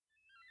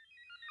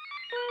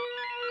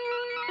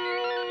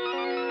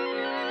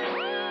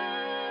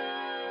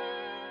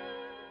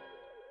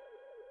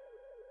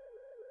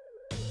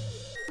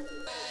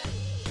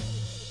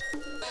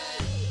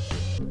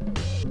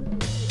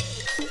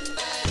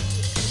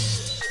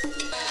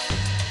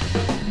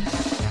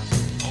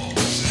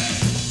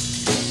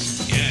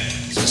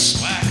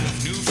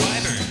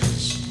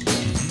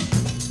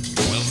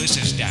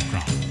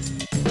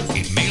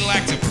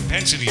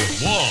density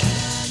of wall,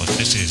 but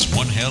this is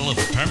one hell of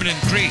a permanent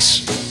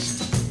crease.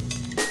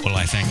 Well,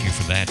 I thank you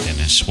for that,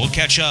 Dennis. We'll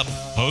catch up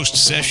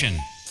post-session.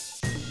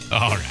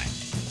 All right.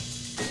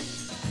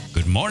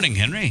 Good morning,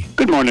 Henry.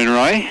 Good morning,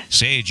 Roy.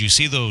 Say, did you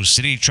see those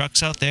city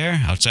trucks out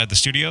there outside the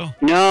studio?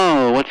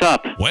 No, what's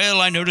up?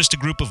 Well, I noticed a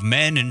group of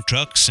men in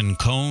trucks and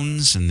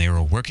cones, and they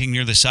were working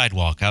near the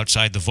sidewalk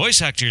outside the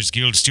Voice Actors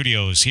Guild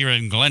studios here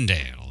in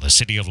Glendale, the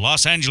city of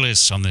Los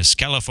Angeles, on this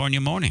California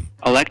morning.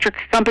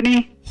 Electric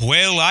company?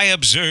 Well, I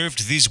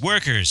observed these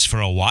workers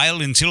for a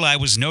while until I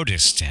was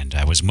noticed, and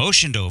I was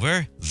motioned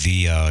over.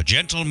 The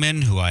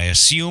gentleman who I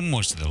assume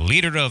was the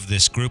leader of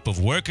this group of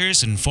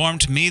workers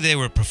informed me they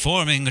were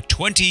performing a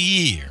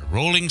 20-year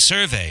rolling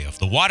survey of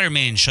the water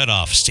main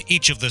shutoffs to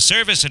each of the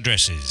service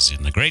addresses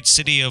in the great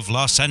city of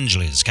Los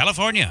Angeles,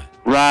 California.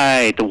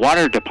 Right, the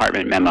water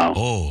department memo.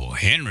 Oh,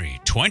 Henry,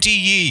 20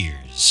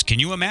 years. Can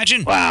you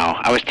imagine? Wow,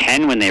 I was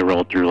 10 when they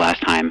rolled through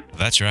last time.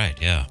 That's right,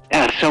 yeah.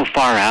 Yeah, that's so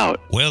far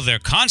out. Well, they're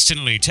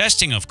constantly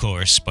testing, of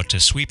course, but to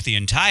sweep the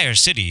entire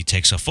city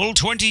takes a full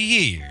 20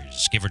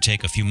 years, give or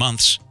take a few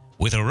months,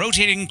 with a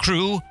rotating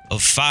crew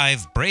of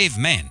 5 brave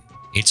men.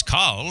 It's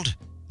called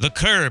the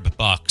Curb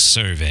Box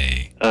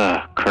Survey.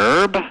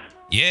 Curb?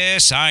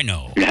 Yes, I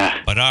know. Yeah.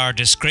 But our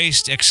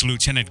disgraced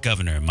ex-lieutenant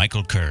governor,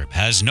 Michael Curb,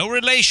 has no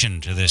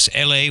relation to this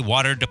L.A.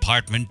 Water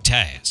Department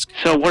task.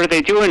 So what are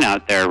they doing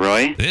out there,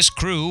 Roy? This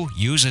crew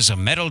uses a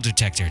metal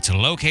detector to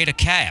locate a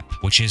cap,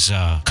 which is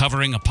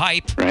covering a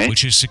pipe, Right.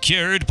 which is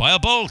secured by a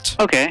bolt.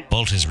 Okay.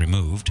 Bolt is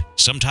removed,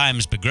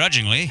 sometimes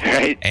begrudgingly,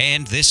 Right.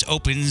 and this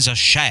opens a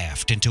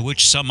shaft into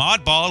which some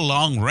oddball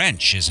long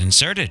wrench is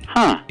inserted.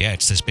 Huh. Yeah,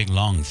 it's this big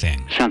long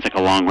thing. Sounds like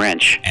a long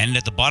wrench. And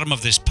at the bottom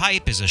of this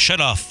pipe is a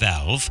shutoff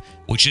valve,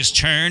 which is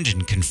turned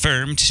and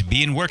confirmed to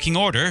be in working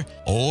order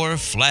or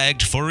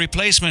flagged for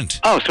replacement.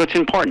 Oh, so it's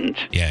important.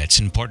 Yeah, it's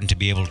important to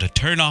be able to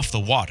turn off the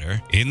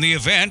water in the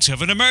event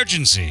of an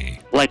emergency.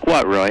 Like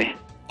what, Roy?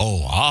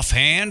 Oh,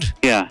 offhand?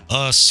 Yeah.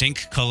 A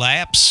sink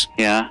collapse?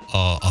 Yeah.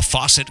 A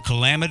faucet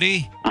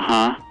calamity?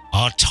 Uh-huh.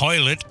 A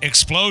toilet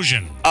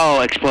explosion.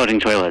 Oh, exploding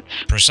toilets.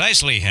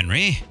 Precisely,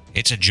 Henry.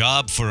 It's a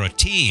job for a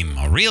team,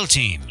 a real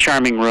team.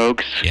 Charming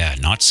rogues. Yeah,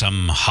 not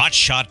some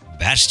hotshot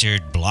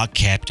bastard block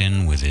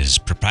captain with his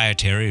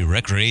proprietary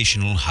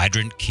recreational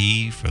hydrant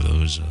key for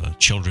those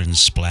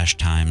children's splash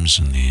times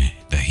and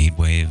the heat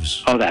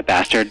waves. Oh, that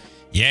bastard.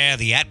 Yeah,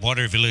 the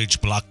Atwater Village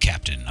block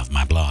captain of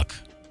my block.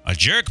 A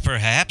jerk,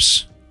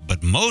 perhaps,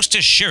 but most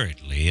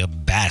assuredly a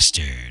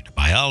bastard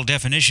by all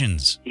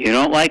definitions. You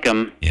don't like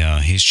him. Yeah,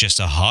 he's just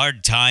a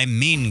hard-time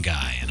mean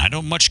guy, and I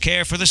don't much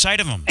care for the sight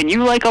of him. And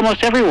you like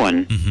almost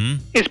everyone. Mm-hmm.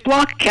 Is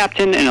block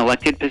captain an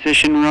elected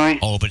position, Roy?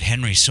 Oh, but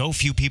Henry, so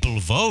few people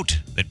vote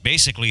that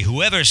basically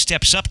whoever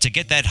steps up to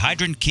get that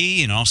hydrant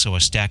key and also a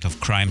stack of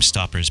Crime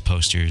Stoppers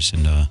posters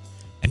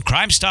and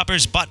Crime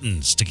Stoppers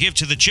buttons to give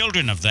to the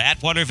children of the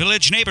Atwater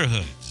Village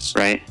neighborhoods.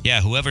 Right.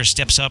 Yeah, whoever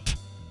steps up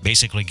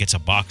basically gets a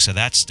box of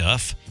that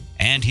stuff,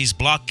 and he's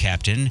block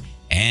captain,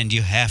 and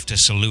you have to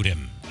salute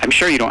him. I'm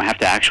sure you don't have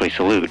to actually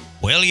salute.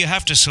 Well, you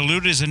have to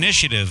salute his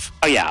initiative,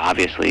 Oh, yeah,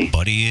 obviously.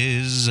 but he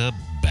is a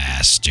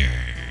bastard.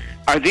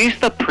 Are these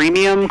the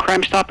premium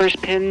Crime Stoppers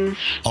pins?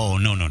 Oh,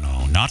 no.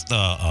 Not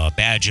the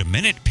badge a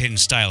minute pin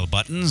style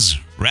buttons.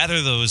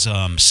 Rather those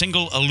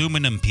single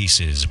aluminum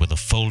pieces with a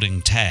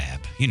folding tab.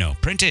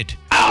 Printed.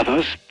 Oh,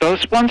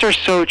 those ones are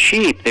so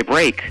cheap. They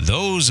break.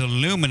 Those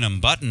aluminum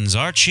buttons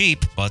are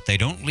cheap, but they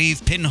don't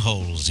leave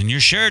pinholes in your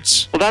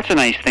shirts. Well, that's a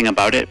nice thing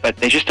about it, but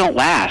they just don't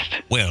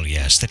last. Well,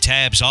 yes, the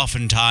tabs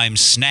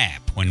oftentimes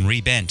snap when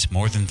rebent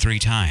more than 3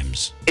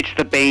 times. It's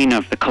the bane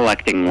of the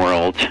collecting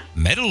world.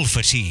 Metal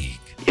fatigue.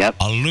 Yep.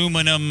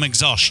 Aluminum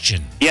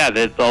exhaustion. Yeah,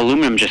 the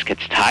aluminum just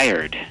gets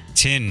tired.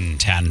 Tin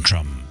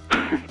tantrum.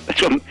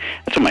 That's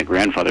what my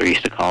grandfather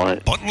used to call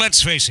it. But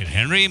let's face it,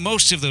 Henry,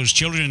 most of those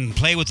children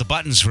play with the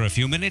buttons for a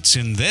few minutes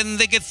and then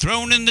they get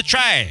thrown in the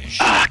trash.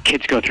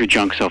 Kids go through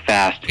junk so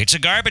fast. It's a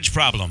garbage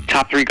problem.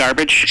 Top 3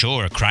 garbage?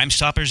 Sure, Crime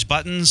Stoppers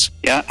buttons,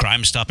 Yeah.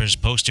 Crime Stoppers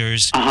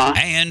posters, Uh-huh.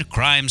 and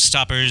Crime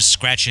Stoppers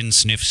scratch and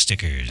sniff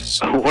stickers.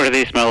 What do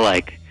they smell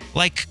like?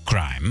 Like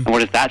crime. And what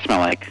does that smell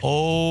like?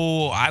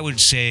 Oh, I would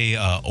say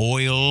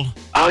oil.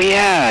 Oh,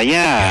 yeah.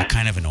 Yeah,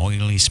 kind of an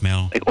oily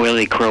smell. Like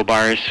oily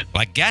crowbars.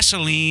 Like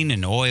gasoline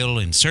and oil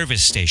and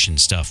service station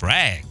stuff,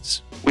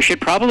 rags. We should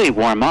probably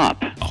warm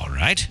up. All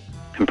right.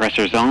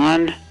 Compressors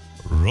on.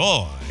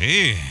 Roy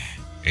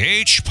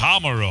H.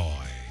 Pomeroy.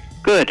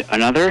 Good.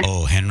 Another?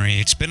 Oh,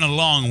 Henry, it's been a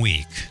long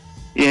week.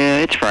 Yeah,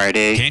 it's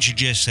Friday. Can't you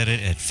just set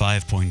it at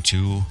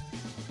 5.2?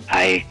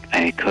 I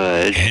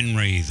could.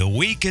 Henry, the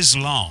week is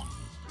long.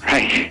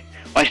 Right.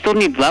 Well, I still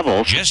need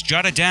levels. Just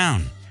jot it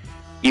down.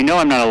 You know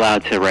I'm not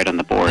allowed to write on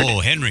the board. Oh,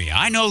 Henry,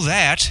 I know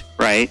that.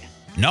 Right?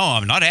 No,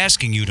 I'm not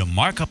asking you to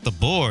mark up the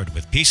board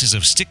with pieces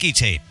of sticky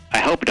tape. I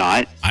hope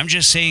not. I'm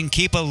just saying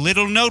keep a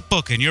little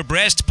notebook in your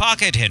breast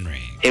pocket,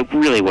 Henry. It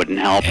really wouldn't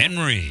help.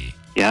 Henry,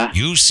 Yeah?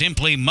 you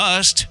simply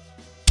must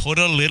put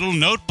a little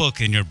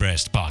notebook in your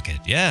breast pocket.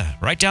 Yeah,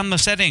 write down the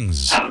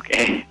settings.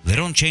 Okay. They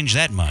don't change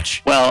that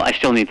much. Well, I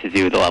still need to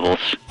do the levels.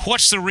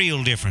 What's the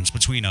real difference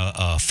between a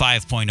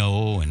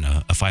 5.0 and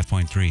a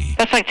 5.3?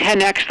 That's like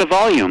 10x the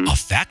volume. A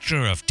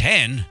factor of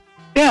 10?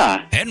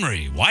 Yeah.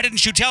 Henry, why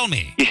didn't you tell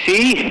me? You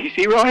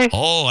see, Roy?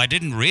 Oh, I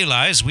didn't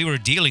realize we were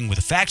dealing with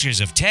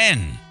factors of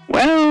 10.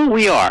 Well,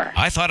 we are.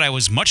 I thought I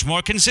was much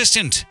more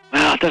consistent.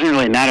 Well, it doesn't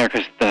really matter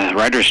because the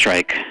writer's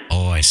strike.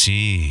 Oh, I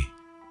see.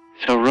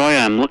 So, Roy,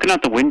 I'm looking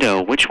out the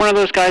window. Which one of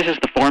those guys is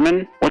the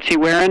foreman? What's he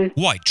wearing?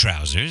 White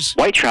trousers.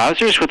 White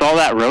trousers with all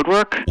that road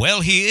work?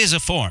 Well, he is a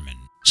foreman.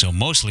 So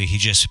mostly he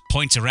just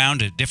points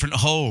around at different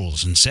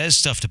holes and says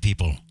stuff to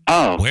people.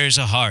 Oh. Wears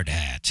a hard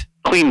hat.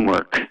 Clean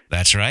work.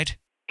 That's right.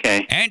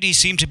 Okay. And he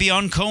seemed to be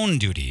on cone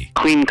duty.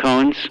 Clean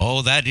cones?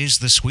 Oh, that is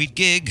the sweet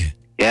gig.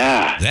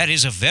 Yeah. That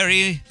is a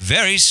very,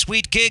 very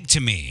sweet gig to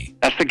me.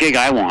 That's the gig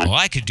I want. Oh,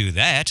 I could do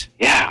that.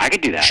 Yeah, I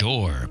could do that.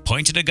 Sure.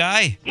 Point at a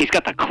guy? He's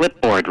got the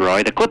clipboard,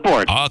 Roy. The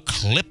clipboard. A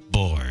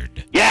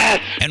clipboard. Yes.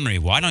 Henry,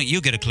 why don't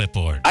you get a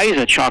clipboard? I use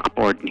a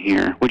chalkboard in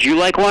here. Would you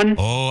like one?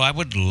 Oh, I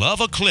would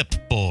love a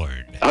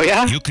clipboard. Oh,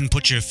 yeah? You can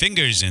put your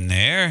fingers in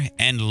there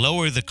and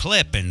lower the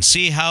clip and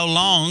see how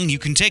long you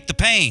can take the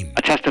pain.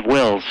 A test of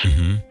wills.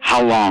 Mm-hmm.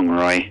 How long,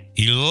 Roy?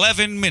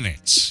 11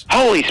 minutes.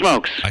 Holy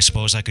smokes. I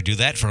suppose I could do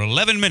that for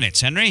 11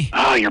 minutes, Henry.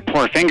 Oh, your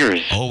poor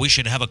fingers. Oh, we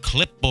should have a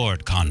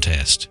clipboard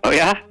contest. Oh,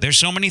 yeah? There's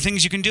so many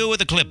things you can do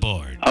with a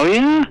clipboard. Oh,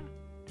 yeah?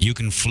 You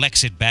can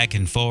flex it back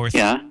and forth.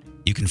 Yeah.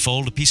 You can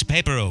fold a piece of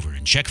paper over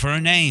and check for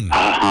a name.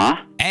 Uh-huh.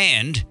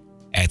 And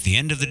at the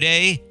end of the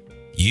day,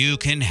 you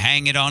can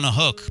hang it on a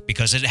hook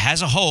because it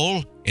has a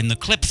hole in the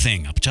clip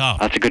thing up top.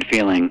 That's a good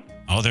feeling.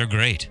 Oh, they're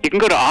great. You can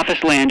go to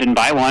Office Land and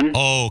buy one.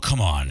 Oh, come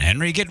on,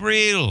 Henry, get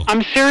real.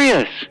 I'm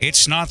serious.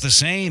 It's not the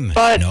same.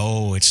 But-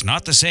 No, it's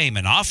not the same.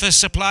 An office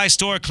supply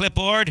store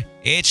clipboard,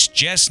 it's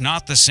just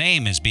not the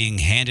same as being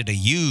handed a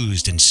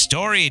used and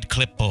storied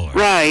clipboard.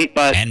 Right,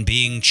 but And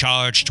being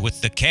charged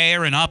with the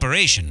care and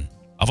operation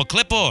of a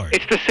clipboard.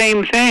 it's the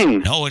same thing.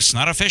 No, it's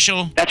not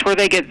official. That's where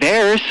they get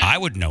theirs. I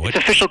would know It's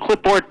it. official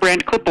clipboard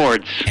brand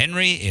clipboards.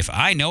 Henry, if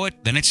I know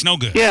it, then it's no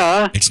good.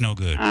 Yeah. It's no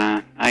good.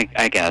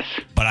 I guess.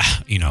 But,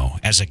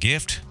 as a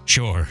gift,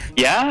 sure.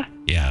 Yeah?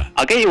 Yeah.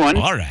 I'll get you one.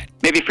 All right.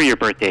 Maybe for your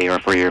birthday or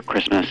for your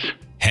Christmas.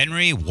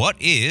 Henry, what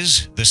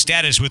is the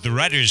status with the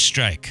writers'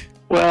 strike?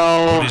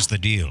 Well, What is the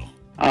deal?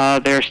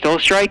 they're still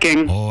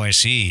striking, Oh, I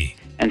see.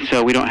 and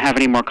so we don't have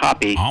any more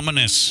copy.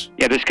 Ominous.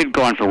 Yeah, this could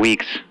go on for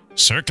weeks.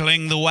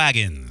 Circling the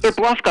wagons. Their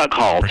bluff got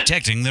called.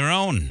 Protecting their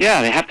own.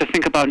 Yeah, they have to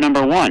think about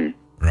number one.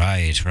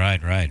 Right.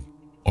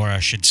 Or I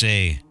should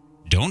say,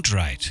 don't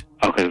write.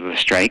 Oh, because of the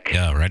strike?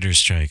 Yeah, writer's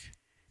strike.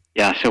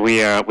 Yeah, so we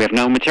have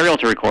no material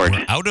to record.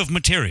 We're out of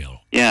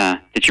material. Yeah.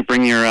 Did you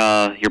bring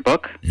your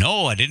book?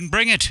 No, I didn't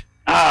bring it.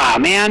 Ah,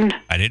 man.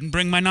 I didn't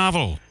bring my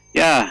novel.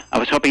 Yeah, I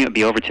was hoping it would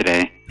be over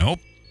today. Nope.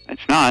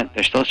 It's not.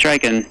 They're still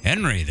striking.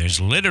 Henry, there's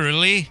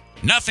literally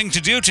nothing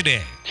to do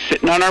today.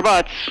 Sitting on our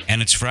butts.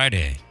 And it's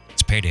Friday.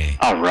 It's payday.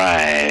 All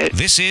right.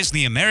 This is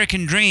the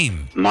American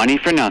dream. Money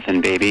for nothing,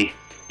 baby.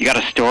 You got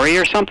a story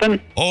or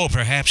something? Oh,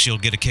 perhaps you'll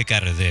get a kick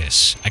out of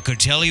this. I could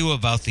tell you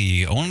about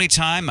the only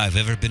time I've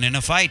ever been in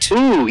a fight.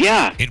 Ooh,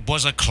 yeah. It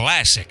was a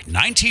classic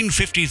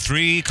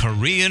 1953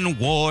 Korean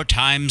War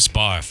times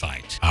bar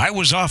fight. I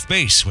was off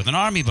base with an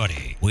army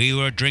buddy. We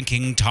were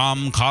drinking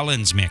Tom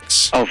Collins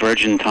mix. Oh,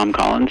 Virgin Tom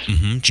Collins?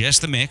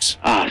 Just the mix.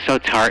 Oh, so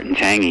tart and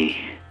tangy.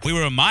 We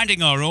were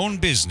minding our own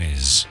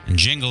business and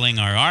jingling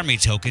our army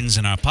tokens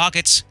in our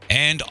pockets,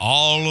 and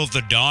all of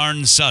the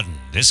darn sudden,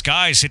 this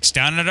guy sits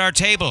down at our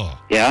table.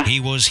 Yeah? He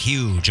was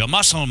huge, a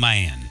muscle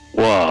man.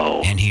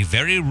 Whoa. And he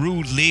very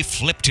rudely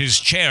flipped his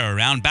chair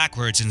around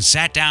backwards and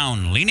sat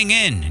down, leaning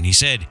in, and he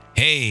said,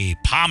 "Hey,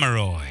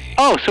 Pomeroy."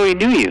 Oh, so he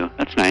knew you.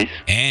 That's nice.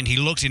 And he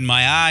looked in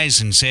my eyes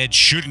and said,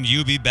 "Shouldn't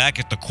you be back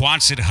at the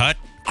Quonset hut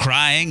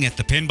crying at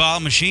the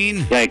pinball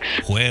machine?"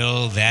 Yikes.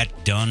 Well,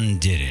 that done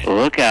did it.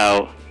 Look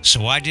out.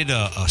 So I did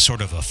a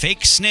sort of a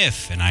fake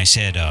sniff, and I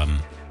said,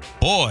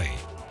 "Boy,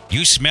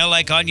 you smell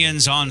like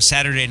onions on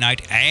Saturday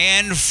night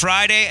and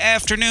Friday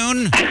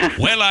afternoon?"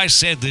 Well, I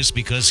said this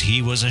because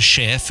he was a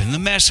chef in the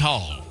mess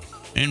hall.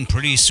 And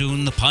pretty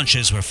soon the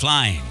punches were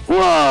flying.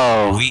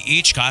 Whoa. We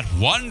each got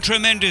one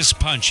tremendous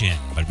punch in,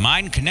 but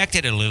mine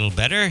connected a little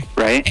better.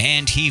 Right.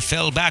 And he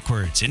fell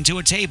backwards into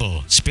a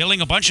table,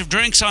 spilling a bunch of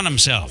drinks on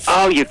himself.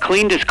 Oh, you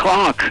cleaned his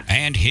clock.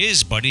 And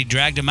his buddy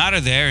dragged him out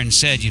of there and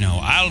said,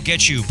 "I'll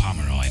get you,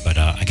 Pomeroy." But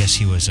I guess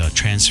he was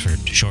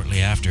transferred shortly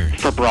after.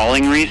 For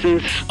brawling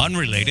reasons?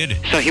 Unrelated.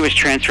 So he was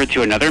transferred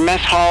to another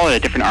mess hall at a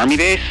different army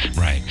base?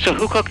 Right. So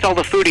who cooked all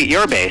the food at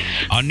your base?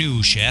 A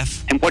new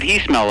chef. And what'd he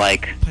smell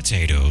like?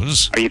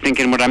 Potatoes. Are you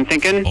thinking what I'm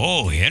thinking?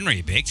 Oh,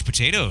 Henry baked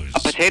potatoes. A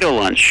potato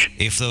lunch.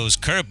 If those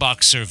curb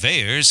box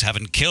surveyors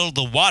haven't killed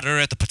the water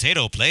at the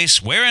potato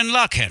place, we're in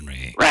luck,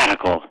 Henry. Radical.